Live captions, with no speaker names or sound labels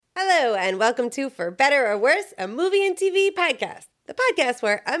Hello, and welcome to For Better or Worse, a movie and TV podcast. The podcast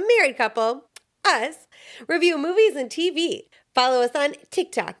where a married couple, us, review movies and TV. Follow us on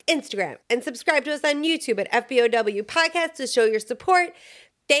TikTok, Instagram, and subscribe to us on YouTube at FBOW Podcast to show your support.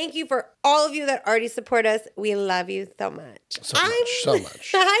 Thank you for all of you that already support us. We love you so much. So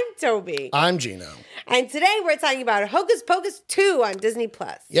much. I'm Toby. I'm Gino. And today we're talking about Hocus Pocus 2 on Disney+.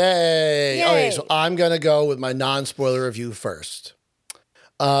 Yay. Okay, so I'm going to go with my non-spoiler review first.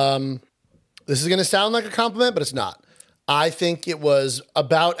 This is going to sound like a compliment, but it's not. I think it was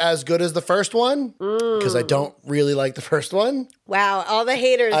about as good as the first one because I don't really like the first one. Wow, all the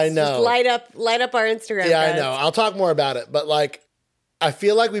haters I know. just light up our Instagram. Yeah, guys. I know. I'll talk more about it, but like I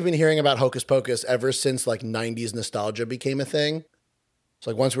feel like we've been hearing about Hocus Pocus ever since like 90s nostalgia became a thing. It's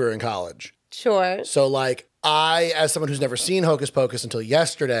like once we were in college. Sure. So like I, as someone who's never seen Hocus Pocus until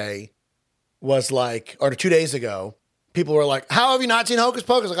yesterday, was like, or 2 days ago, people were like, how have you not seen Hocus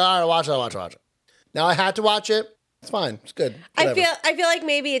Pocus? Like, all right, I'll watch it. Now I had to watch it. It's fine. It's good. Whatever. I feel like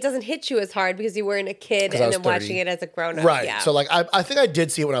maybe it doesn't hit you as hard because you weren't a kid and then watching it as a grown-up. Right. Yeah. So like I think I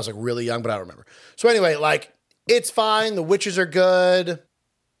did see it when I was like really young, but I don't remember. So anyway, like it's fine. The witches are good.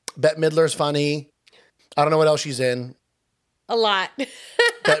 Bette Midler's funny. I don't know what else she's in. A lot.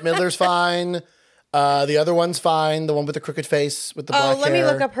 Bette Midler's fine. The other one's fine. The one with the crooked face with the black hair. Oh, let me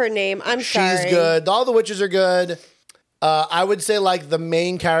look up her name. I'm sorry. She's good. All the witches are good. I would say like the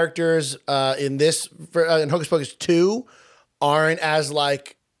main characters in Hocus Pocus 2 aren't as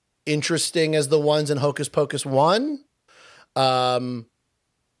like interesting as the ones in Hocus Pocus 1. But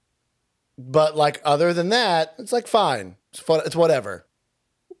like other than that, it's like fine. It's whatever.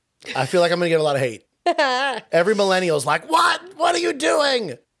 I feel like I'm going to get a lot of hate. Every millennial's like, what? What are you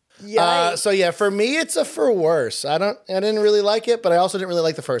doing? So yeah, for me, it's a for worse. I didn't really like it, but I also didn't really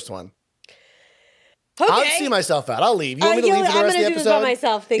like the first one. Okay. I'll see myself out. I'll leave. You want me to leave for the rest of the episode? I'm going to do this by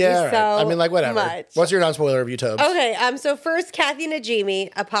myself. Thank you right. so I mean, like, whatever. much. What's your non-spoiler review, Tobes? Okay, so first, Kathy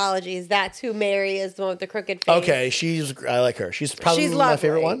Najimy, apologies. That's who Mary is, the one with the crooked face. Okay, I like her. She's probably my lovely.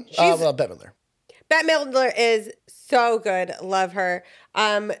 favorite one. Bette Midler. Bette Midler is so good. Love her.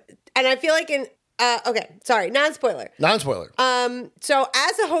 And I feel like non-spoiler. Non-spoiler. So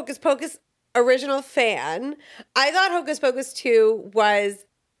as a Hocus Pocus original fan, I thought Hocus Pocus 2 was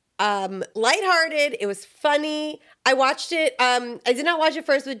lighthearted. It was funny. I watched it. I did not watch it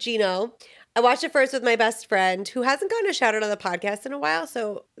first with Gino. I watched it first with my best friend, who hasn't gotten a shout out on the podcast in a while.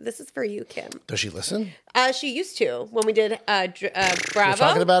 So this is for you, Kim. Does she listen? She used to when we did Bravo. We're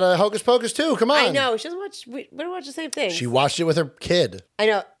talking about Hocus Pocus 2. Come on. I know. She doesn't watch. We don't watch the same thing. She watched it with her kid. I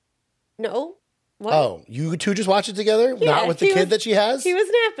know. No. What? Oh, you two just watch it together? Yeah, not with the kid that she has? He was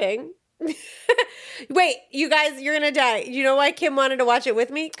napping. Wait, you guys, you're going to die. You know why Kim wanted to watch it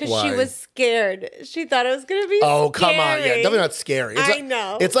with me? Because she was scared. She thought it was going to be scary. Come on. Yeah, definitely not scary. I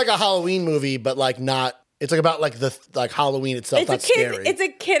know. It's like a Halloween movie, but like not. It's like about like the Halloween itself. Not scary. It's a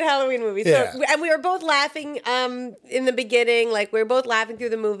kid Halloween movie. Yeah. So, and we were both laughing in the beginning. Like we were both laughing through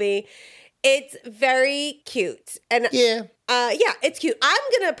the movie. It's very cute. And yeah, it's cute. I'm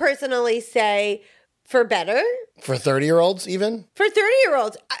going to personally say for better. For 30-year-olds even? For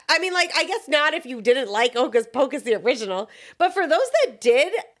 30-year-olds. I mean, like, I guess not if you didn't like Hocus Pocus, the original. But for those that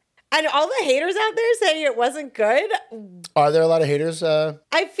did, and all the haters out there saying it wasn't good. Are there a lot of haters?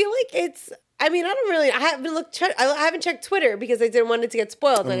 I feel like it's... I mean, I haven't checked Twitter because I didn't want it to get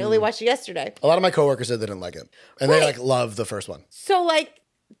spoiled. And I only watched it yesterday. A lot of my coworkers said they didn't like it. And they like love the first one. So like...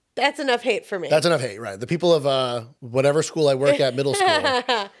 That's enough hate for me. That's enough hate, right? The people of whatever school I work at, middle school,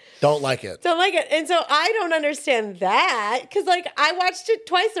 don't like it. Don't like it. And so I don't understand that because, like, I watched it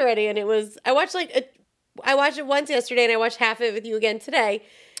twice already and I watched it once yesterday and I watched half of it with you again today.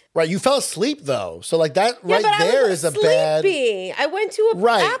 Right. You fell asleep, though. So, like, that there is a bad... I went to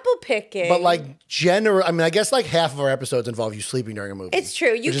apple picking. But, like, I guess, like, half of our episodes involve you sleeping during a movie. It's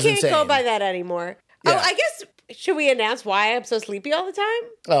true. You can't go by that anymore. Yeah. Oh, I guess... Should we announce why I'm so sleepy all the time?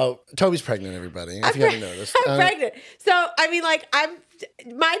 Oh, Toby's pregnant, everybody. If you haven't noticed. I'm pregnant. So, I mean, like,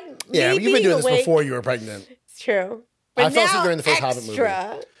 Yeah, you've been doing this before you were pregnant. It's true. But I fell asleep during the first Hobbit movie.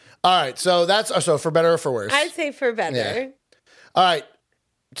 All right, so that's... So, for better or for worse? I'd say for better. Yeah. All right.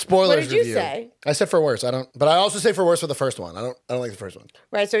 Spoilers review. What did you say? I said for worse. But I also say for worse for the first one. I don't like the first one.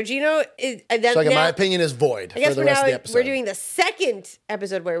 Right. So Gino is. My opinion is void for the rest of the episode. We're doing the second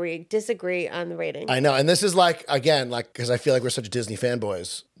episode where we disagree on the rating. I know, and this is like again, like because I feel like we're such Disney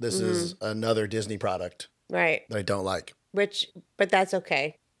fanboys. This is another Disney product, right? That I don't like. But that's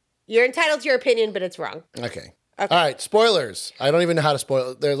okay. You're entitled to your opinion, but it's wrong. Okay. All right. Spoilers. I don't even know how to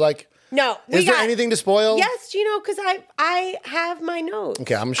spoil. There's like. No. Is there anything to spoil? Yes, Gino, because I have my notes.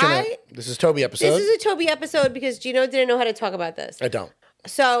 Okay, I'm sure this is Toby episode. This is a Toby episode because Gino didn't know how to talk about this. I don't.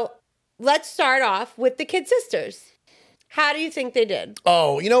 So let's start off with the Kid Sisters. How do you think they did?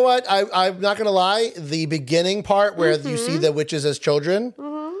 Oh, you know what? I'm not going to lie. The beginning part where you see the witches as children,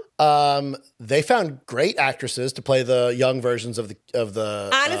 they found great actresses to play the young versions of the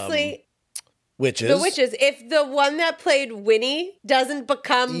honestly. Witches. The witches. If the one that played Winnie doesn't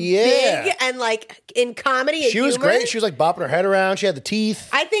become big and like in comedy and she was humor, great. She was like bopping her head around. She had the teeth.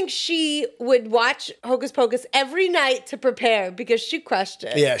 I think she would watch Hocus Pocus every night to prepare because she crushed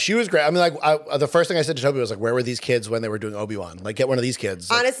it. Yeah, she was great. I mean, like the first thing I said to Toby was like, "Where were these kids when they were doing Obi-Wan? Like, get one of these kids."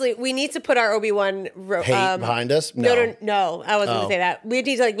 Like, honestly, we need to put our Obi-Wan hate behind us. No, I wasn't going to say that. We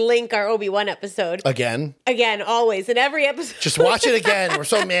need to like link our Obi-Wan episode again, always in every episode. Just watch it again. We're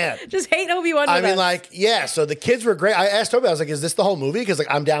so mad. Just hate Obi-Wan. I mean, like, yeah. So the kids were great. I asked Toby, I was like, "Is this the whole movie?" Because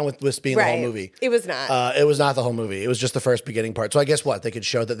like I'm down with this being the whole movie. It was not. It was not the whole movie. It was just the first beginning part. So I guess what they could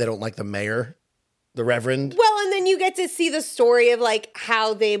show that they don't like the mayor, the Reverend. Well, and then you get to see the story of like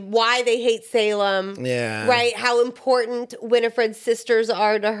why they hate Salem. Yeah. Right. How important Winifred's sisters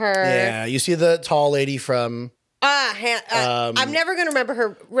are to her. Yeah. You see the tall lady from. I'm never going to remember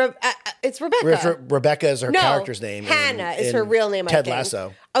her. It's Rebecca. Rebecca is her character's name. Hannah is her real name. Ted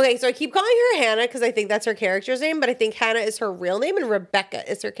Lasso. Okay, so I keep calling her Hannah because I think that's her character's name, but I think Hannah is her real name and Rebecca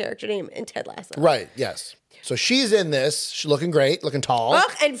is her character name in Ted Lasso. Right. Yes. So she's in this. She's looking great, looking tall.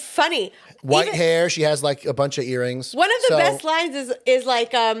 Oh, and funny. White hair. She has like a bunch of earrings. One of the best lines is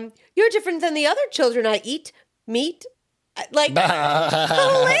like, "You're different than the other children I eat meat." Like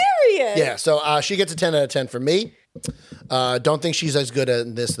hilarious. Yeah. So she gets a 10 out of 10 from me. Don't think she's as good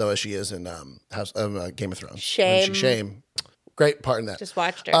at this though as she is in Game of Thrones. Shame. Great part in that. Just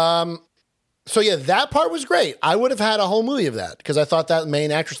watched her. So yeah, that part was great. I would have had a whole movie of that because I thought that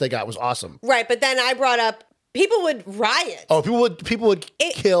main actress they got was awesome. Right, but then I brought up people would riot. Oh, people would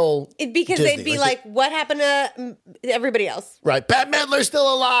kill because Disney. They'd be like, "What happened to everybody else?" Right, Bette Midler's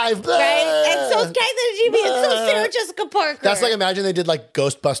still alive. Right, and so's Kathy G.B. and so Sarah Jessica Parker. That's like imagine they did like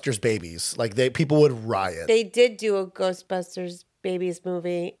Ghostbusters Babies. Like people would riot. They did do a Ghostbusters Babies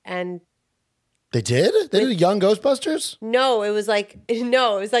movie, and they did. They did a Young Ghostbusters. No, it was like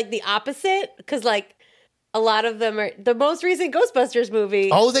the opposite because like. A lot of them are the most recent Ghostbusters movie.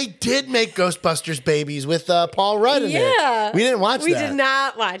 Oh, they did make Ghostbusters Babies with Paul Rudd in it. Yeah. We didn't watch that. We did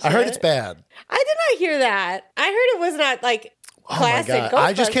not watch it. I heard it's bad. I did not hear that. I heard it was not like classic Ghostbusters.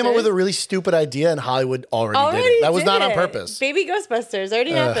 I just came up with a really stupid idea and Hollywood already did it. That was not on purpose. Baby Ghostbusters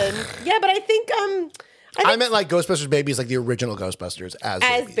already happened. Yeah, but I think I meant like Ghostbusters Babies, like the original Ghostbusters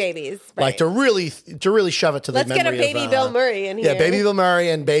as babies. Right. Like to really shove it to the memory of... Let's get a baby Bill Murray in here. Yeah, baby Bill Murray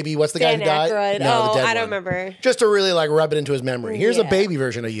and baby, what's the guy who died? Aykroyd. No, the dead I don't one. remember. Just to really like rub it into his memory. Here's a baby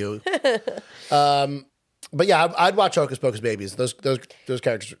version of you. But yeah, I'd watch Hocus Pocus Babies. Those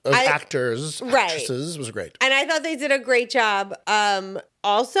characters, actresses was great. And I thought they did a great job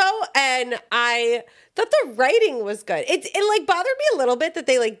also. And I thought the writing was good. It like bothered me a little bit that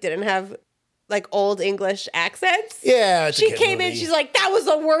they like didn't have like old English accents. Yeah, she came in. She's like, "That was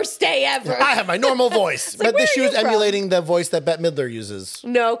the worst day ever." I have my normal voice, like, but she was emulating the voice that Bette Midler uses.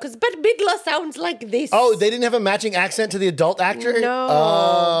 No, because Bette Midler sounds like this. Oh, they didn't have a matching accent to the adult actor. No,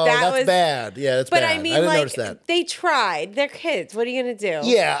 oh, that's bad. Yeah, that's bad. But I mean, I didn't like, notice that. They tried. They're kids. What are you gonna do?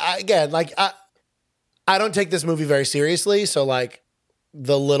 Yeah, I don't take this movie very seriously, so like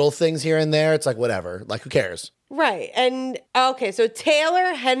the little things here and there, it's like whatever. Like who cares? Right. And okay, so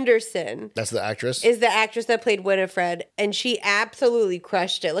Taylor Henderson. That's the actress. Is the actress that played Winifred, and she absolutely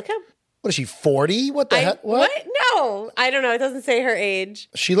crushed it. Look how. What is she, 40? What the heck? What? No, I don't know. It doesn't say her age.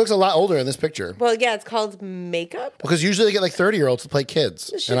 She looks a lot older in this picture. Well, yeah, it's called makeup. Because usually they get like 30-year-olds to play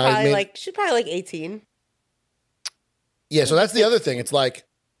kids. She's probably like 18. Yeah, so that's the other thing. It's like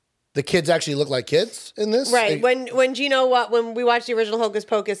the kids actually look like kids in this. Right. When do you know what? When we watched the original Hocus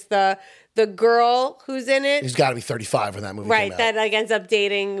Pocus, the girl who's in it, he's got to be 35 when that movie came out. That like ends up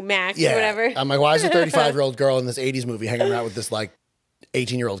dating Max or whatever. I'm like, why is a 35-year-old girl in this 80s movie hanging out with this like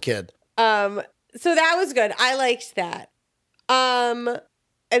 18-year-old kid? So that was good. I liked that. And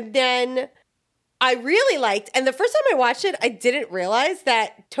then I really liked, and the first time I watched it, I didn't realize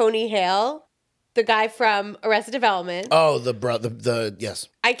that Tony Hale, the guy from Arrested Development. Oh, the yes.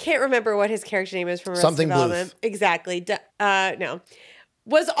 I can't remember what his character name is from Arrested Development. Bluth. Exactly. No.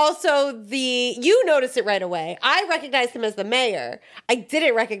 Was also you noticed it right away. I recognized him as the mayor. I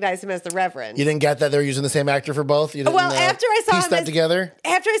didn't recognize him as the Reverend. You didn't get that they're using the same actor for both? You didn't, after I saw piece that together?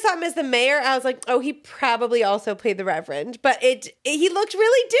 After I saw him as the mayor, I was like, oh, he probably also played the Reverend. But he looked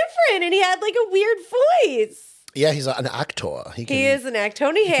really different, and he had like a weird voice. Yeah, he's an actor. He is an actor.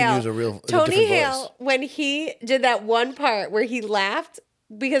 Tony Hale. Tony Hale, when he did that one part where he laughed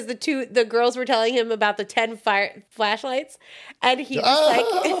because the girls were telling him about the 10 flashlights, and he just like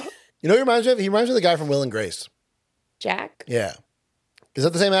You know who he reminds me of? He reminds me of the guy from Will and Grace. Jack? Yeah. Is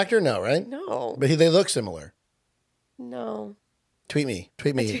that the same actor? No, right? No. But they look similar. No. Tweet me,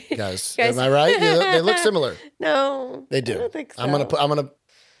 guys. Am I right? They look similar. No. They do. I don't think so. I'm gonna.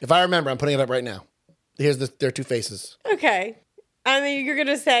 If I remember, I'm putting it up right now. Here's their two faces. Okay. I mean, you're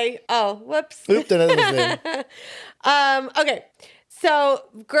gonna say, "Oh, whoops." Oop, that was me. Okay. So,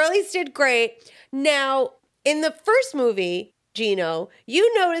 Girlies did great. Now, in the first movie, Gino,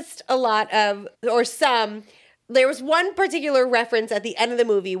 you noticed a lot of, or some. There was one particular reference at the end of the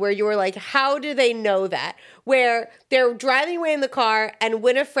movie where you were like, how do they know that? Where they're driving away in the car and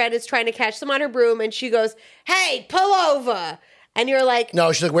Winifred is trying to catch them on her broom and she goes, hey, pull over. And you're like...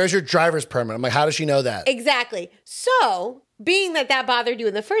 No, she's like, where's your driver's permit? I'm like, how does she know that? Exactly. So, being that bothered you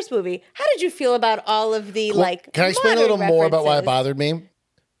in the first movie, how did you feel about all of the, Can I explain a little more about why it bothered me?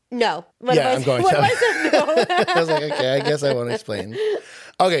 No. I'm going to. I said no. I was like, okay, I guess I won't explain.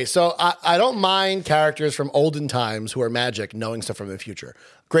 Okay, so I don't mind characters from olden times who are magic knowing stuff from the future.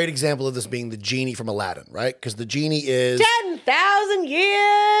 Great example of this being the genie from Aladdin, right? Because the genie is 10,000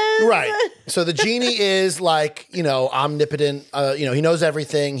 years. Right. So the genie is like, omnipotent. He knows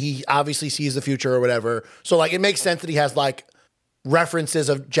everything. He obviously sees the future or whatever. So like, it makes sense that he has like references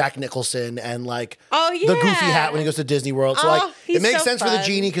of Jack Nicholson and like the goofy hat when he goes to Disney World. So it makes sense for the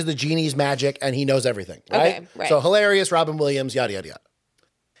genie because the genie's magic and he knows everything, right? Okay, right. So hilarious, Robin Williams, yada, yada, yada.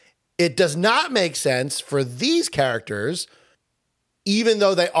 It does not make sense for these characters, even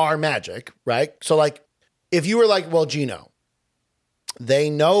though they are magic, right? So like, if you were like, well, Gino, they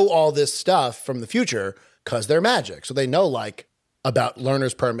know all this stuff from the future because they're magic. So they know like about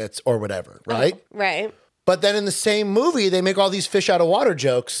learner's permits or whatever, right? Right. But then in the same movie, they make all these fish out of water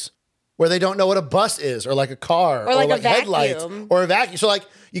jokes where they don't know what a bus is or like a car or like a headlights or a vacuum. So like,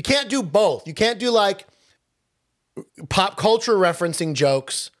 you can't do both. You can't do like pop culture referencing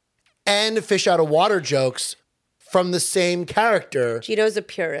jokes and fish out of water jokes from the same character. Gino's a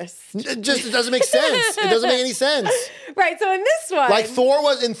purist. It doesn't make sense. It doesn't make any sense. Right, so in this one... Like Thor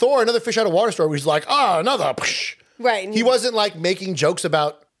was in Thor, another fish out of water story where he's like, another... Psh. Right. He wasn't like making jokes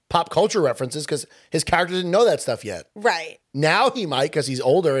about pop culture references because his character didn't know that stuff yet. Right. Now he might because he's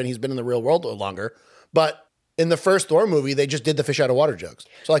older and he's been in the real world longer. But in the first Thor movie, they just did the fish out of water jokes.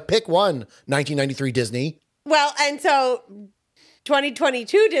 So like pick one, 1993 Disney. Well, and so...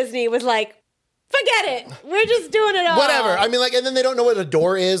 2022 Disney was like, forget it. We're just doing it all. Whatever. I mean, like, and then they don't know what a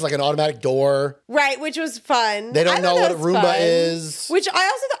door is, like an automatic door. Right, which was fun. They don't know what a Roomba is. Which I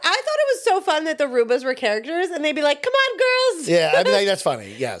thought it was so fun that the Roombas were characters and they'd be like, come on, girls. Yeah, I mean, like, that's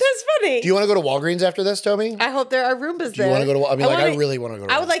funny. Yes. That's funny. Do you want to go to Walgreens after this, Toby? I hope there are Roombas there. Do you want to go to, I really want to go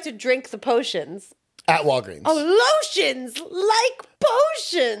to I would like to drink the potions. At Walgreens. Oh, lotions like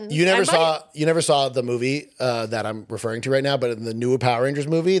potions. You never saw the movie that I'm referring to right now, but in the new Power Rangers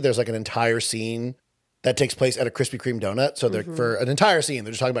movie, there's like an entire scene that takes place at a Krispy Kreme donut. So they're for an entire scene,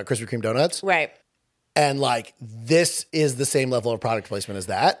 they're just talking about Krispy Kreme donuts. Right. And like, this is the same level of product placement as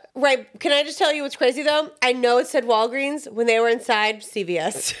that. Right. Can I just tell you what's crazy though? I know it said Walgreens when they were inside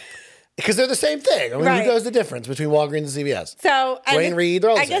CVS. Because they're the same thing. I mean, who knows the difference between Walgreens and CVS? So, Dwayne Reed, they're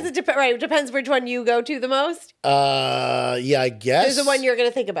all the I guess it depends which one you go to the most. Yeah, I guess. Is the one you're going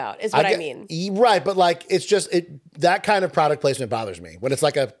to think about, is what I mean. Right, but like, it's just, that kind of product placement bothers me. When it's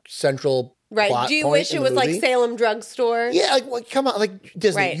like a central plot Do you point wish it was like Salem Drug Store? Yeah, like, well, come on, like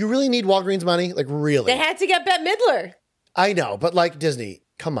Disney, you really need Walgreens money? Like, really? They had to get Bette Midler. I know, but like Disney,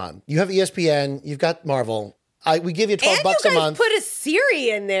 come on. You have ESPN, you've got Marvel. We give you $12 a month. And you guys put a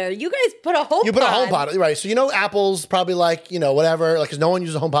Siri in there. You guys put a HomePod. You put a HomePod, right? So Apple's probably like whatever, like because no one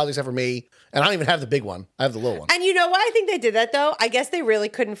uses a HomePod except for me, and I don't even have the big one. I have the little one. And you know why I think they did that though? I guess they really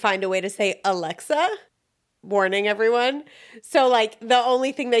couldn't find a way to say Alexa. Warning everyone. So like the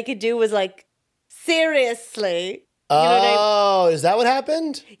only thing they could do was like seriously. You know what I mean? Is that what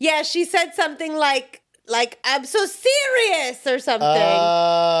happened? Yeah, she said something like I'm so serious or something.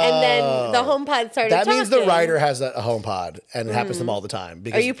 And then the HomePod started That talking. means the writer has a HomePod, and it happens to them all the time.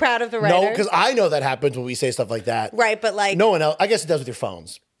 Because, are you proud of the writer? No, because I know that happens when we say stuff like that. Right, but like... No one else. I guess it does with your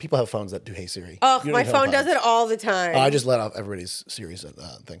phones. People have phones that do Hey Siri. Oh, my phone does it all the time. I just let off everybody's Siri's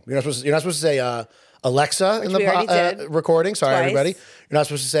thing. You're not supposed to say Alexa in the recording. Sorry, everybody. You're not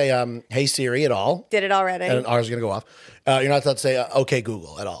supposed to say Hey Siri at all. Did it already. And ours is going to go off. You're not supposed to say OK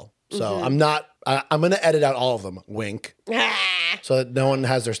Google at all. So I'm not... I'm going to edit out all of them. Wink. So that no one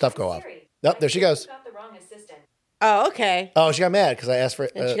has their stuff go off. Nope, there she goes. Got the wrong assistant. Oh, okay. Oh, she got mad because I asked for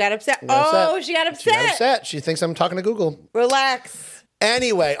it. And she got upset. She got upset. She got upset. She thinks I'm talking to Google. Relax.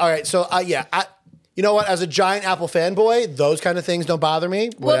 Anyway, all right. So, you know what? As a giant Apple fanboy, those kind of things don't bother me.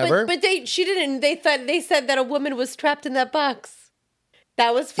 Whatever. Well, but she didn't. They said that a woman was trapped in that box.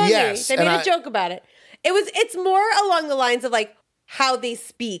 That was funny. Yes, They made a joke about it. It's more along the lines of like how they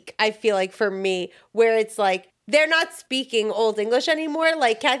speak, I feel like for me, where it's like they're not speaking Old English anymore.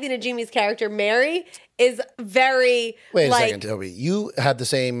 Like Kathy Najimy's character, Mary, is very Wait a second, Toby. You had the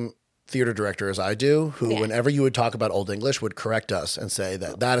same theater director as I do, who whenever you would talk about Old English would correct us and say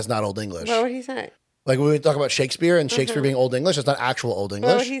that is not Old English. What would he say? Like when we would talk about Shakespeare and Shakespeare being Old English, it's not actual Old English.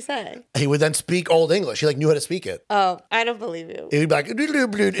 What would he say? He would then speak Old English. He like knew how to speak it. Oh, I don't believe you. He'd be like,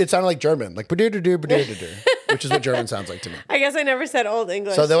 it sounded like German, like which is what German sounds like to me. I guess I never said Old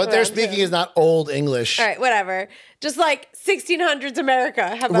English. So what they're speaking is not Old English. All right, whatever. Just like 1600s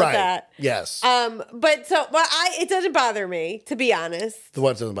America. How about that? Yes. It doesn't bother me, to be honest. The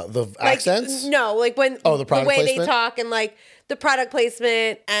what doesn't bother? The accents? No, like when the product way placement? they talk and like the product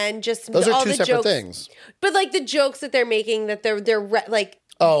placement and just those are all two the separate jokes. things. But like the jokes that they're making, that they're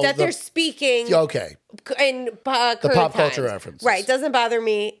they're speaking. Okay. In The current pop times. culture references. Right, doesn't bother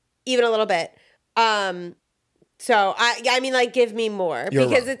me even a little bit. So I mean, like, give me more. You're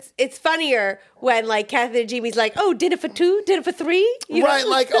because wrong. it's funnier when like Kathy Najimy's like, oh, dinner for two, dinner for three. You Right, know?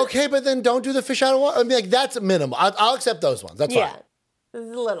 like, okay, but then don't do the fish out of water. I mean, like, that's minimal. I'll accept those ones. That's Yeah. fine. This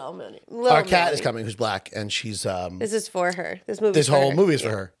is a little money. Our cat is coming, who's black, and she's This is for her. This whole movie is for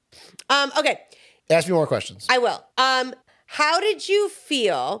her. Okay. Ask me more questions. I will. How did you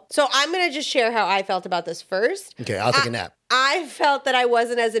feel? So I'm gonna just share how I felt about this first. Okay, I'll take a nap. I felt that I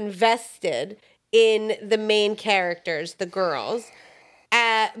wasn't as invested in the main characters, the girls,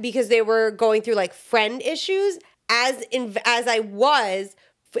 because they were going through like friend issues as I was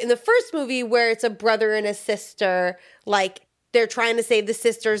in the first movie, where it's a brother and a sister, like they're trying to save the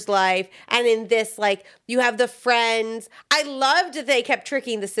sister's life. And in this, like, you have the friends. I loved that they kept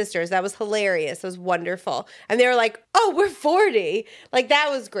tricking the sisters. That was hilarious. It was wonderful. And they were like, oh, we're 40. Like, that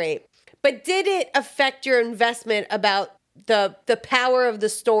was great. But did it affect your investment about the power of the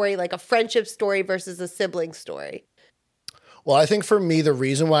story, like a friendship story versus a sibling story? Well, I think for me, the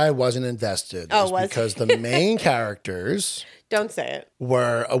reason why I wasn't invested is because the main characters... Don't say it.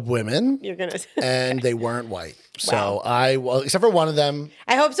 Were women. You're going to. And they weren't white. So Wow. Except for one of them.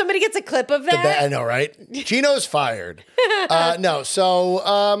 I hope somebody gets a clip of that. I know, right? Gino's fired. No,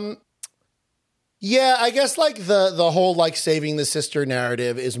 so, yeah, I guess like the whole like saving the sister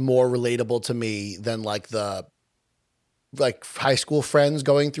narrative is more relatable to me than like the like high school friends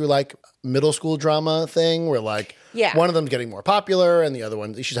going through like middle school drama thing where like one of them's getting more popular and the other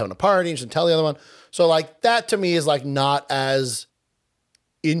one, she's having a party and she doesn't tell the other one. So like that to me is like not as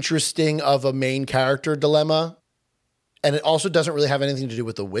interesting of a main character dilemma. And it also doesn't really have anything to do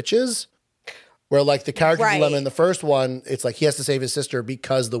with the witches. Where like the character dilemma in the first one, it's like he has to save his sister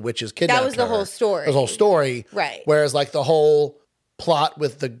because the witches kidnapped her. That was the whole story. The whole story. Right. Whereas like the whole plot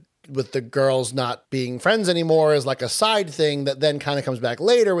with the girls not being friends anymore is like a side thing that then kind of comes back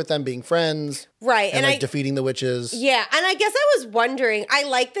later with them being friends. Right. And like defeating the witches. Yeah. And I guess I was wondering, I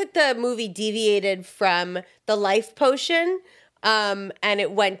like that the movie deviated from the life potion. And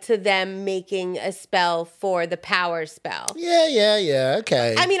it went to them making a spell for the power spell. Yeah.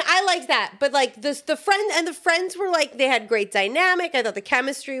 Okay. I mean, I liked that. But like the friends were like, they had great dynamic. I thought the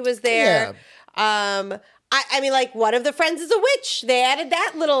chemistry was there. Yeah. I mean, like, one of the friends is a witch. They added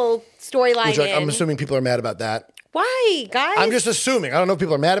that little storyline in. I'm assuming people are mad about that. Why, guys? I'm just assuming. I don't know if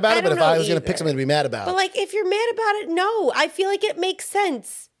people are mad about it, but if I was going to pick something to be mad about. But, like, if you're mad about it, no. I feel like it makes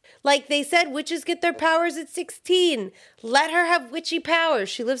sense. Like, they said witches get their powers at 16. Let her have witchy powers.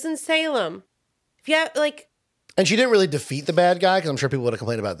 She lives in Salem. If you have, like... And she didn't really defeat the bad guy, because I'm sure people would have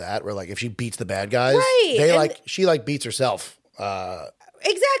complained about that, where, like, if she beats the bad guys, she beats herself.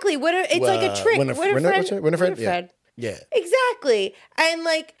 Exactly. It's like a trick. Winifred? Yeah. Exactly. And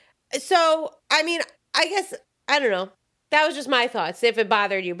like, so, I mean, I guess, I don't know. That was just my thoughts, if it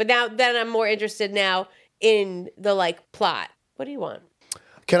bothered you. But then I'm more interested now in the like plot. What do you want?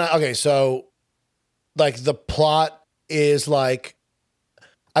 Okay, so like the plot is like,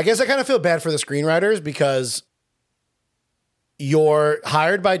 I guess I kind of feel bad for the screenwriters because you're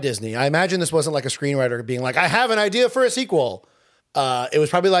hired by Disney. I imagine this wasn't like a screenwriter being like, I have an idea for a sequel. It was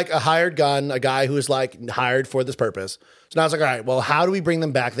probably like a hired gun, a guy who was like hired for this purpose. So now it's like, all right, well, how do we bring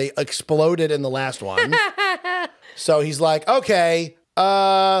them back? They exploded in the last one. So he's like, okay,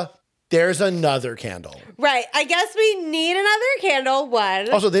 there's another candle. Right. I guess we need another candle. One.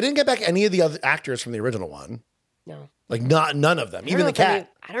 Also, they didn't get back any of the other actors from the original one. No. Like none of them. Even the cat.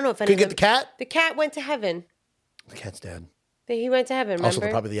 I don't know if any couldn't get the cat? The cat went to heaven. The cat's dead. He went to heaven, remember? Also,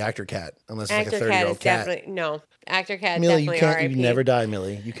 probably the actor cat, unless it's actor like a 30-year-old cat. No, actor cat Millie, definitely you never die,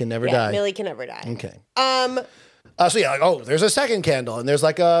 Millie. You can never die. Millie can never die. Okay. So yeah, like, there's a second candle, and there's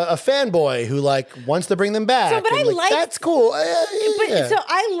like a fanboy who like wants to bring them back. So, but and, that's cool. So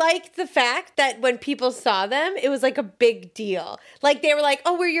I liked the fact that when people saw them, it was like a big deal. Like they were like,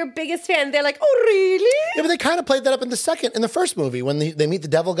 "Oh, we're your biggest fan." They're like, "Oh, really?" Yeah, but they kind of played that up in the first movie when they meet the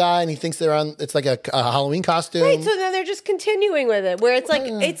devil guy, and he thinks it's like a Halloween costume. Right. So then they're just continuing with it, where it's like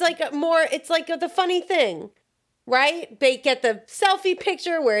the funny thing. Right? They get the selfie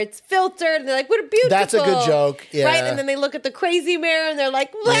picture where it's filtered. And they're like, what a beautiful. That's a good joke. Yeah. Right? And then they look at the crazy mirror and they're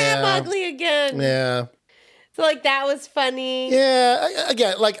like, I'm ugly again. Yeah. So, like, that was funny. Yeah.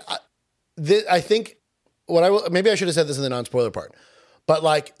 Again, like, I think maybe I should have said this in the non-spoiler part, but,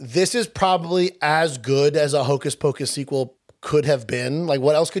 like, this is probably as good as a Hocus Pocus sequel could have been. Like,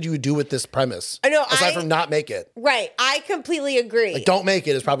 what else could you do with this premise? I know. Aside from not make it. Right. I completely agree. Like, don't make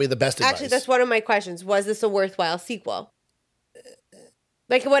it is probably the best advice. Actually, that's one of my questions. Was this a worthwhile sequel?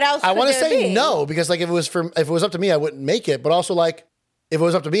 Like, what else I want to say no, because, like, if it was up to me, I wouldn't make it. But also, like, if it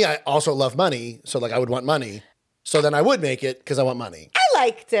was up to me, I also love money. So, like, I would want money. So then I would make it because I want money. I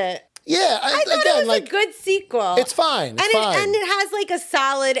liked it. Yeah, I thought it was a good sequel. It's fine. It's fine. And it has like a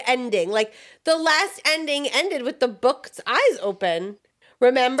solid ending. Like the last ending ended with the book's eyes open.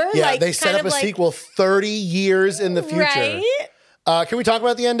 Remember? Yeah, they set up a sequel 30 years in the future. Right? Can we talk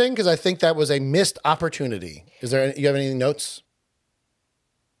about the ending? Because I think that was a missed opportunity. You have any notes?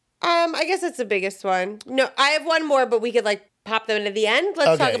 I guess it's the biggest one. No, I have one more, but we could like pop them into the end.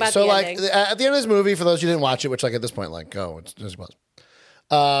 Let's talk about the ending. So like at the end of this movie, for those who didn't watch it, which like at this point, like, it's just was.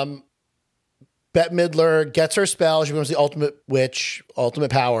 Bette Midler gets her spell. She becomes the ultimate witch, ultimate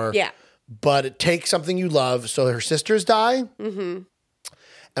power. Yeah. But it takes something you love. So her sisters die. Mm-hmm.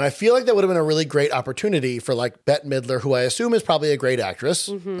 And I feel like that would have been a really great opportunity for like Bette Midler, who I assume is probably a great actress.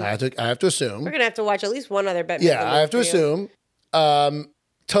 Mm-hmm. I have to assume. We're going to have to watch at least one other Bette Midler. Yeah, I have to assume.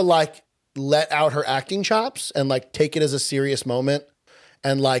 To like let out her acting chops and like take it as a serious moment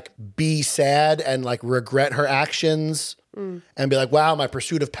and like be sad and like regret her actions. And be like, wow, my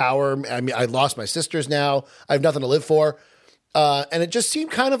pursuit of power. I mean, I lost my sisters now. I have nothing to live for. And it just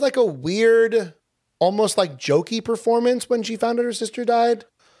seemed kind of like a weird, almost like jokey performance when she found out her sister died.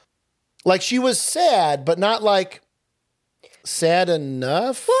 Like she was sad, but not like sad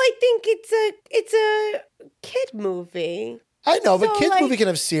enough. Well, I think it's a kid movie. I know, but kids' movie can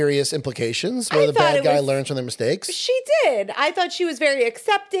have serious implications where the bad guy learns from their mistakes. She did. I thought she was very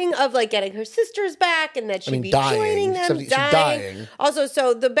accepting of like getting her sisters back and that she'd be joining them. Dying. Also,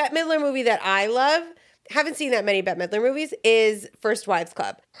 so the Bette Midler movie that I love, haven't seen that many Bette Midler movies, is First Wives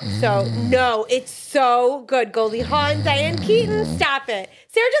Club. So, no, it's so good. Goldie Hawn, Diane Keaton, stop it.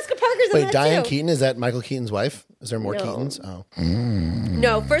 Sarah Jessica Parker's in that too. Diane Keaton, is that Michael Keaton's wife? Is there more Keatons? Oh.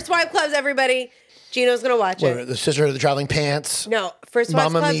 No, First Wives Club, everybody. Gino's going to watch it. The Sister of the Traveling Pants? No, First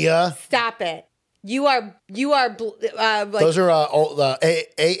Wives Club. Mamma Mia. Stop it. You are like, those are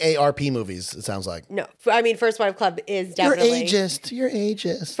AARP movies, it sounds like. No, I mean, First Wives Club is definitely. You're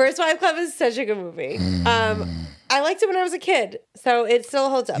ageist. First Wives Club is such a good movie. I liked it when I was a kid, so it still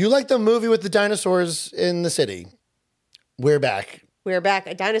holds up. You like the movie with the dinosaurs in the city. We're back. We're back.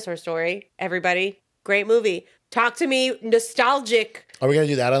 A Dinosaur Story. Everybody. Great movie. Talk to me. Nostalgic. Are we going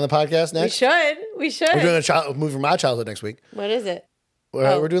to do that on the podcast next? We should. We're doing a movie from my childhood next week. What is it?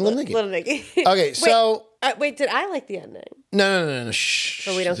 We're doing Little Nicky. Little Nicky. Okay, so... Wait, did I like the ending? No. Shh.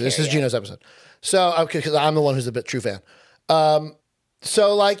 But we don't This care is yet. Gino's episode. So, because I'm the one who's a bit true fan.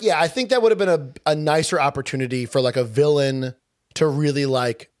 So, like, yeah, I think that would have been a nicer opportunity for, like, a villain to really,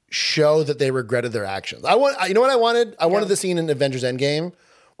 like, show that they regretted their actions. You know what I wanted? I wanted the scene in Avengers Endgame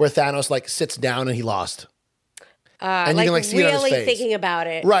where Thanos, like, sits down and he lost. And you can like see really it on his face. Thinking about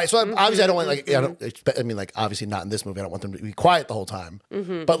it, right? So obviously, I don't want like obviously not in this movie. I don't want them to be quiet the whole time.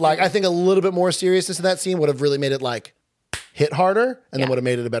 But like, I think a little bit more seriousness in that scene would have really made it like hit harder, and then would have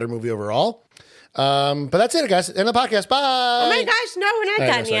made it a better movie overall. But that's it, guys. End of the podcast. Bye. Oh my gosh, no, we're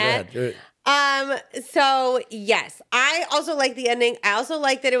not done yet. So yes, I also like the ending. I also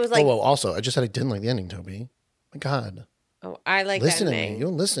like that it was like. Whoa! Also, I just said I didn't like the ending, Toby. My God. Oh, I like listen that to me. You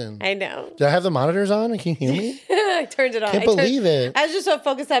don't listen. I know. Did I have the monitors on? Can you hear me? I turned it on. Can't believe it. I was just so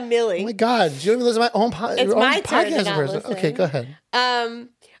focused on Millie. Oh my God. You don't even listen to my own podcast. It's my turn to not listen. Okay, go ahead.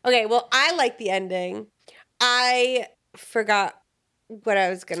 Okay, well, I like the ending. I forgot what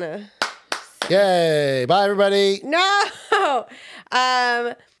I was going to say. Yay. Bye, everybody. No.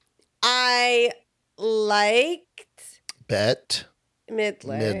 I liked Bette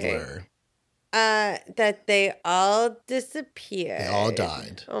Midler. That they all disappeared. They all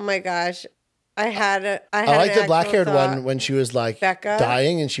died. Oh my gosh. I like the black-haired one when she was like Becca?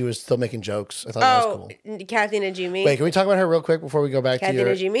 dying and she was still making jokes. I thought that was cool. Kathy Najimy. Wait, can we talk about her real quick before we go back Kathy to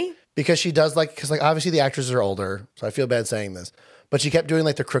your... Najimy? Because she does because obviously the actresses are older, so I feel bad saying this. But she kept doing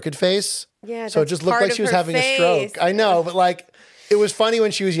like the crooked face. Yeah, so it just looked like she was having a stroke. I know, but like... It was funny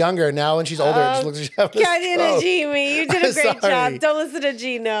when she was younger. Now when she's older, it just looks like she's having a stroke. Kathy Najimy, you did a great job. Don't listen to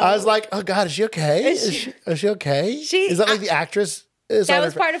Gino. I was like, oh God, is she okay? Is she okay? Is that like the actress? That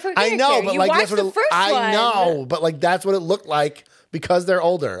was part of her character. I know, but you like that's what the first I know, but like that's what it looked like because they're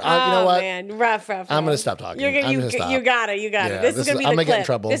older. You know what? Man, rough. I'm gonna stop talking. You got it. Yeah, this is gonna be I'm the gonna clip. get in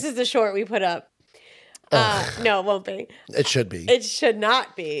trouble. This is the short we put up. No, it won't be. It should be. It should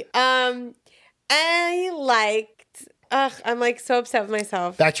not be. I liked. I'm like so upset with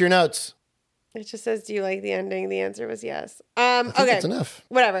myself. Back to your notes. It just says, "Do you like the ending?" The answer was yes. I think that's enough.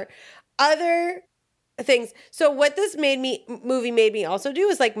 Whatever. Other things. So what this movie made me also do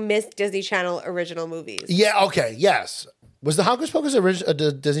is like miss Disney Channel original movies. Yeah. Okay. Yes. Was the Hocus Pocus a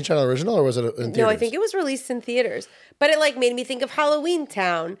Disney Channel original or was it in theaters? No, I think it was released in theaters. But it like made me think of Halloween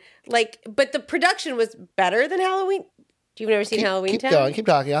Town. But the production was better than Halloween. You've never seen Halloween Town? Keep going. Keep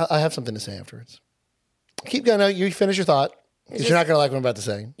talking. I have something to say afterwards. Keep going. No, you finish your thought. Because you're not going to like what I'm about to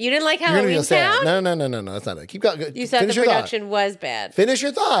say. You didn't like Halloween Town? No. That's not it. Keep going. You said the production was bad. Finish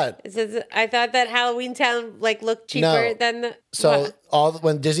your thought. It says, I thought that Halloween Town like looked cheaper than the... So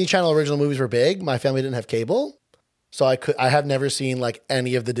when Disney Channel original movies were big, my family didn't have cable. So I have never seen like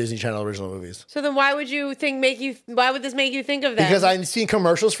any of the Disney Channel original movies. So then why would this make you think of that? Because I've seen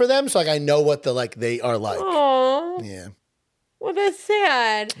commercials for them, so like I know what they are like. Oh. Yeah. Well, that's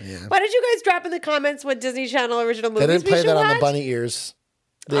sad. Yeah. Why did you guys drop in the comments what Disney Channel original movies they didn't play that watch? on the bunny ears,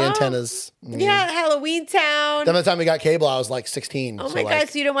 the antennas. Yeah, Halloween Town. Then by the time we got cable, I was like 16. Oh my God,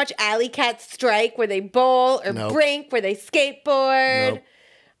 so you don't watch Alley Cat Strike where they bowl or Brink where they skateboard?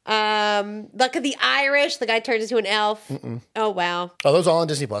 Nope. Luck of the Irish, the guy turns into an elf. Mm-mm. Oh, wow. Are those all on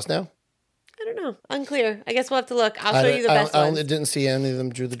Disney Plus now? I don't know. Unclear. I guess we'll have to look. I'll show you the best ones. I didn't see any of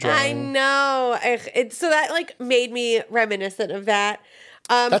them drew the drawing. I know. So that like made me reminiscent of that.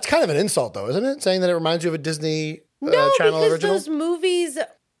 That's kind of an insult, though, isn't it? Saying that it reminds you of a Disney Channel original? No, because those movies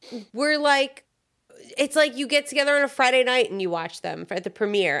were like, it's like you get together on a Friday night and you watch them at the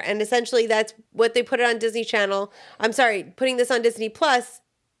premiere. And essentially that's what they put it on Disney Channel. I'm sorry, putting this on Disney Plus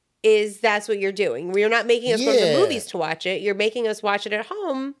that's what you're doing. You're not making us go to the movies to watch it. You're making us watch it at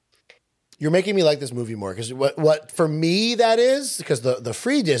home. You're making me like this movie more because what for me that is because the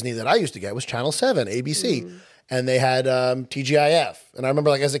free Disney that I used to get was Channel 7, ABC, and they had TGIF. And I remember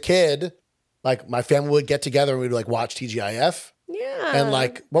like as a kid, like my family would get together and we'd like watch TGIF. Yeah. And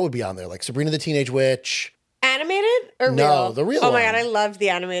like what would be on there? Like Sabrina the Teenage Witch. Animated or real? No, the real one. Oh my God, I loved the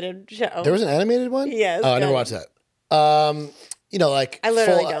animated show. There was an animated one? Yes. Oh, I never watched that. Like I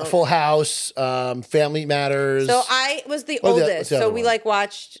literally Full House, Family Matters. So I was the oldest. So we like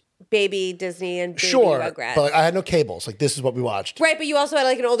watched Baby Disney and Baby Rugrats. But like, I had no cables. Like this is what we watched. Right, but you also had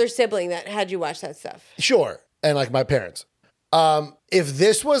like an older sibling that had you watch that stuff. Sure. And like my parents. If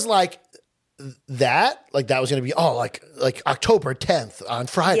this was like that was going to be like October 10th on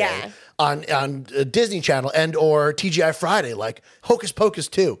Friday on Disney Channel and or TGI Friday, like Hocus Pocus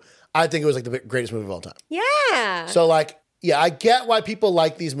 2. I think it was like the greatest movie of all time. Yeah. So like, yeah, I get why people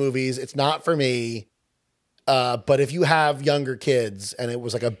like these movies. It's not for me. But if you have younger kids and it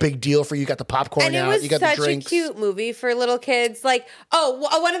was like a big deal for you, got the popcorn out, you got the drinks. And it was such a cute movie for little kids. Like,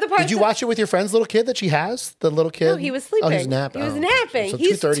 one of the parts. Did you watch it with your friend's little kid that she has? The little kid? No, he was sleeping. Oh, he was napping. He was napping. So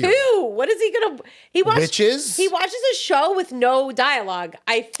He's 2. What is he going to... Bitches? He watches a show with no dialogue.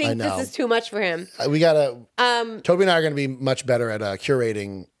 I think this is too much for him. We got to... Toby and I are going to be much better at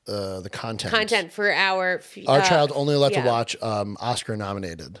curating the content for our child only allowed to watch Oscar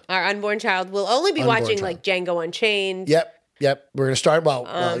nominated. Our unborn child will only be watching like Django Unchained. Yep. We're gonna start.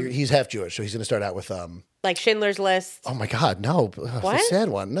 Well, he's half Jewish, so he's gonna start out with like Schindler's List. Oh my God, no! What? The sad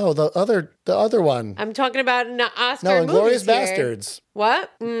one. No, the other one. I'm talking about an Oscar. No, Inglourious here. Bastards.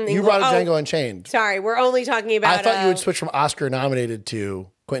 What? You brought up Django Unchained. Sorry, we're only talking about. I thought you would switch from Oscar nominated to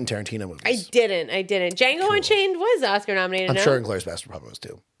Quentin Tarantino movies. I didn't. Django Unchained was Oscar nominated. I'm sure Inglourious Bastards probably was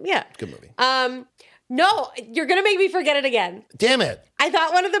too. Yeah, good movie. No, you're gonna make me forget it again. Damn it! I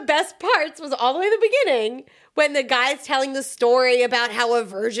thought one of the best parts was all the way in the beginning when the guy's telling the story about how a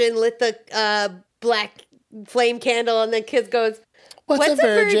virgin lit the black flame candle, and the kid goes, "What's a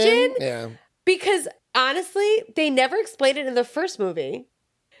virgin?" Yeah, because honestly, they never explained it in the first movie.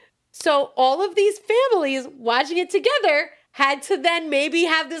 So all of these families watching it together had to then maybe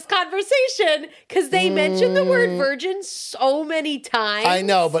have this conversation because they mentioned the word virgin so many times. I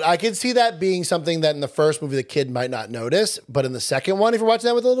know, but I could see that being something that in the first movie the kid might not notice, but in the second one, if you're watching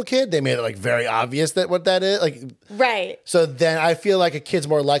that with a little kid, they made it like very obvious that what that is. Like, right. So then I feel like a kid's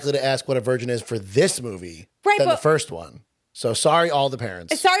more likely to ask what a virgin is for this movie than the first one. So sorry, all the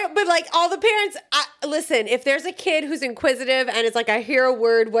parents. Sorry, but like all the parents, listen, if there's a kid who's inquisitive and it's like, I hear a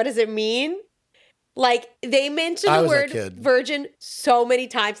word, what does it mean? Like, they mentioned the word virgin so many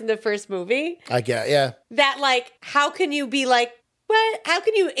times in the first movie. I get, yeah. That, like, how can you be like, what? How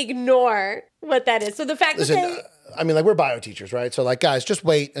can you ignore what that is? So the fact that they... I mean, like, we're bio teachers, right? So, like, guys, just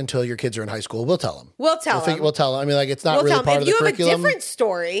wait until your kids are in high school. We'll tell them. We'll tell them. We'll tell them. I mean, like, it's not really part of the curriculum. If you have a different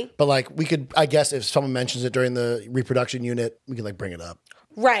story. But, like, we could, I guess, if someone mentions it during the reproduction unit, we can, like, bring it up.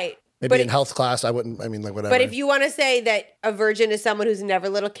 Right. Maybe in health class, I wouldn't, I mean, like, whatever. But if you want to say that a virgin is someone who's never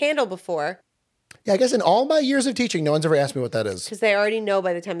lit a candle before. Yeah, I guess in all my years of teaching, no one's ever asked me what that is. Because they already know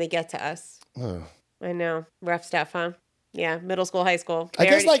by the time they get to us. Oh. I know. Rough stuff, huh? Yeah, middle school, high school. I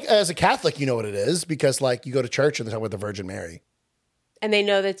guess, like, as a Catholic, you know what it is because, like, you go to church and they talk about the Virgin Mary. And they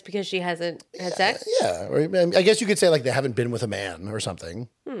know that's because she hasn't had sex? Yeah. Or, I guess you could say, like, they haven't been with a man or something.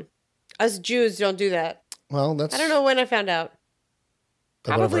 Us Jews don't do that. Well, that's... I don't know when I found out.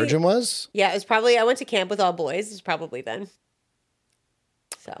 Like what a virgin was? Yeah, it was probably... I went to camp with all boys. It was probably then.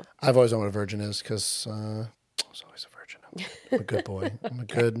 So I've always known what a virgin is because I was always a virgin. I'm a good boy. I'm a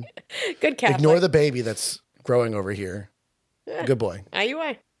good... good Catholic. Ignore the baby that's growing over here. Good boy.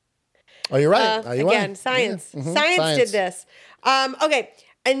 IUI. Oh, you're right. IUI. Again, science. Yeah. Mm-hmm. Science did this. Okay.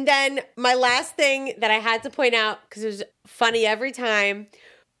 And then my last thing that I had to point out, because it was funny every time,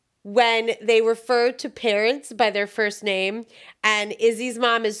 when they refer to parents by their first name, and Izzy's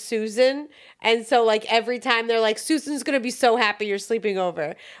mom is Susan. And so, like, every time they're like, Susan's going to be so happy you're sleeping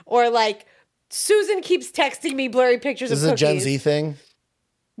over. Or, like, Susan keeps texting me blurry pictures of cookies. This is a Gen Z thing?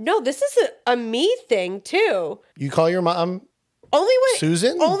 No, this is a me thing, too. You call your mom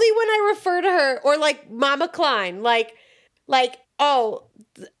Susan? Only when I refer to her, or, like, Mama Klein. Like, oh,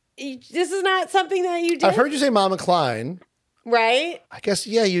 this is not something that you did? I've heard you say Mama Klein. Right? I guess,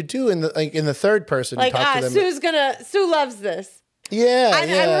 yeah, you do in the third person. Like, Sue loves this. Yeah,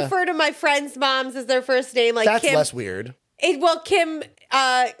 I refer to my friends' moms as their first name. Like, that's Kim, less weird. Kim's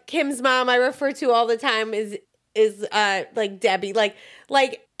mom I refer to all the time is like Debbie. Like,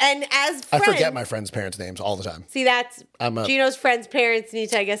 and as friends, I forget my friends' parents' names all the time. See, that's Gino's friends' parents need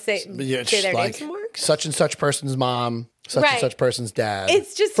to, I guess, say their names more. Such and such person's mom. Such and such person's dad.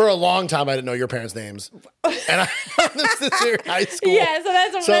 It's just... For a long time, I didn't know your parents' names. And this is in high school. Yeah, so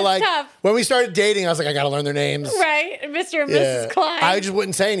that's like, tough. When we started dating, I was like, I got to learn their names. Right. And Mr. and Mrs. Klein. I just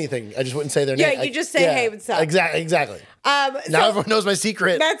wouldn't say anything. I just wouldn't say their name. Yeah, you just say, hey, what's up? Exactly. Now everyone knows my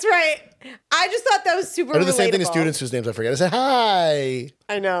secret. That's right. I just thought that was super relatable. I do the same thing to students whose names I forget. I say, hi.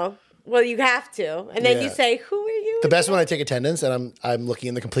 I know. Well, you have to. And then you say, who are you? The best when I take attendance and I'm looking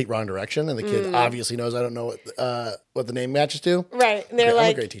in the complete wrong direction and the kid obviously knows I don't know what the name matches to. Right. And they're like,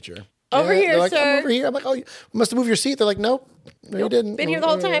 I'm a great teacher. Over here, like, sir. I'm over here. I'm like, oh, you must have moved your seat. They're like, nope, you didn't. Been here the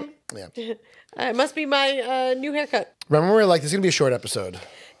whole time. Yeah. It must be my new haircut. Remember, we're like, this is going to be a short episode.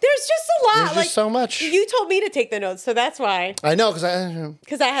 There's just a lot. There's just so much. You told me to take the notes, so that's why. I know,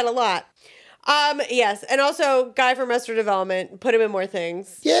 because I had a lot. Yes, and also Guy from Arrested Development, put him in more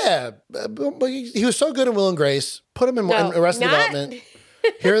things. Yeah, but he was so good in Will and Grace. Put him in Arrested Development.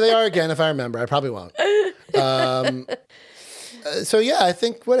 Here they are again. If I remember, I probably won't. So yeah, I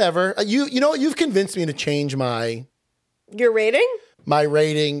think whatever. You know what? You've convinced me to change your rating. My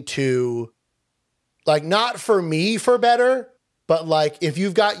rating to, like, not for me for better, but like if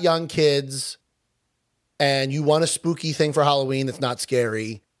you've got young kids and you want a spooky thing for Halloween that's not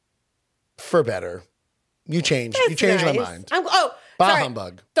scary. For better. You changed my mind. Bah sorry.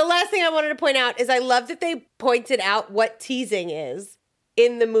 humbug. The last thing I wanted to point out is I love that they pointed out what teasing is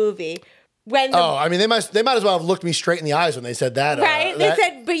in the movie. I mean, they might as well have looked me straight in the eyes when they said that. Right? They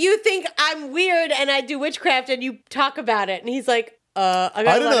said, but you think I'm weird and I do witchcraft and you talk about it. And he's like, I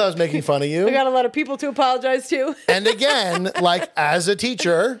didn't know I was making fun of you. I got a lot of people to apologize to. And again, like, as a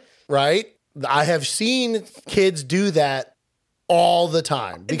teacher, right, I have seen kids do that all the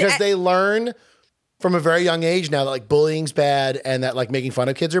time because they learn from a very young age now that, like, bullying's bad and that, like, making fun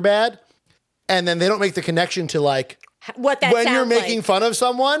of kids are bad. And then they don't make the connection to, like, what that when sounds you're making like. fun of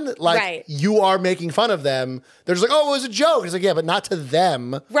someone, like Right. you are making fun of them. They're just like, oh, it was a joke. It's like, yeah, but not to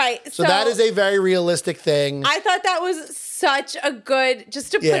them. Right. So that is a very realistic thing. I thought that was such a good,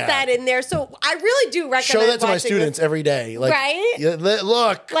 just to put Yeah. that in there. So I really do recommend Show that to my watching students this. every day. Like, Right?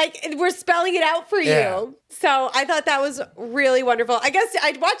 Look. Like, we're spelling it out for Yeah. you. So I thought that was really wonderful. I guess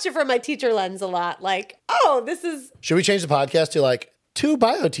I'd watch it from my teacher lens a lot. Like, oh, this is... Should we change the podcast to like 2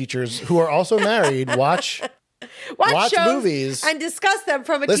 bio teachers who are also married watch Watch shows movies and discuss them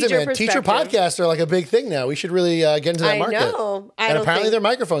from a Listen, teacher man, perspective. teacher podcasts are like a big thing now. We should really get into that I market. know. And apparently their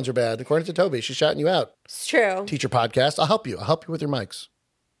microphones are bad, according to Toby. She's shouting you out. It's true. Teacher podcast. I'll help you. I'll help you with your mics.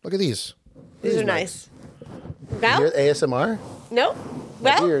 Look at these. These are mics. nice. You Well, hear ASMR? nope.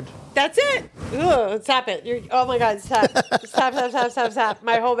 Well, weird. that's it. Ugh, stop it. Oh my God, stop. Stop.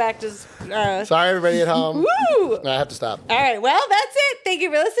 My whole back just... Sorry, everybody at home. Woo! I have to stop. All right, well, that's it. Thank you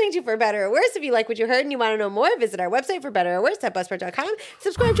for listening to For Better or Worse. If you like what you heard and you want to know more, visit our website, For Better or Worse, at buzzsprout.com.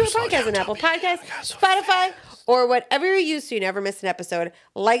 Subscribe to our podcast on Apple Podcasts, Spotify, or whatever you're used to. You never miss an episode.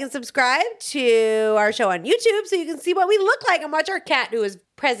 Like and subscribe to our show on YouTube so you can see what we look like and watch our cat who is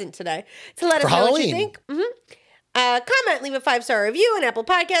present today to let us know what you think. Comment, leave a 5-star review on Apple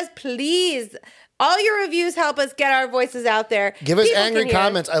Podcasts, please. All your reviews help us get our voices out there. Give us People angry can hear us.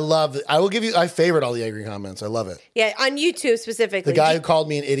 comments. I love it. I favorite all the angry comments. I love it. Yeah, on YouTube specifically. The guy who called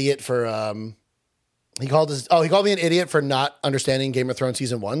me an idiot for he called me an idiot for not understanding Game of Thrones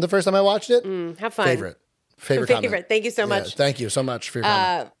season 1 the first time I watched it. Have fun. Favorite comment. Thank you so much. Thank you so much for your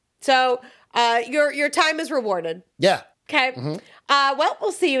comment. So your time is rewarded. Yeah. Okay. Well,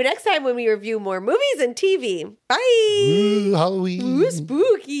 we'll see you next time when we review more movies and TV. Bye. Ooh, Halloween. Ooh,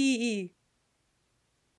 spooky.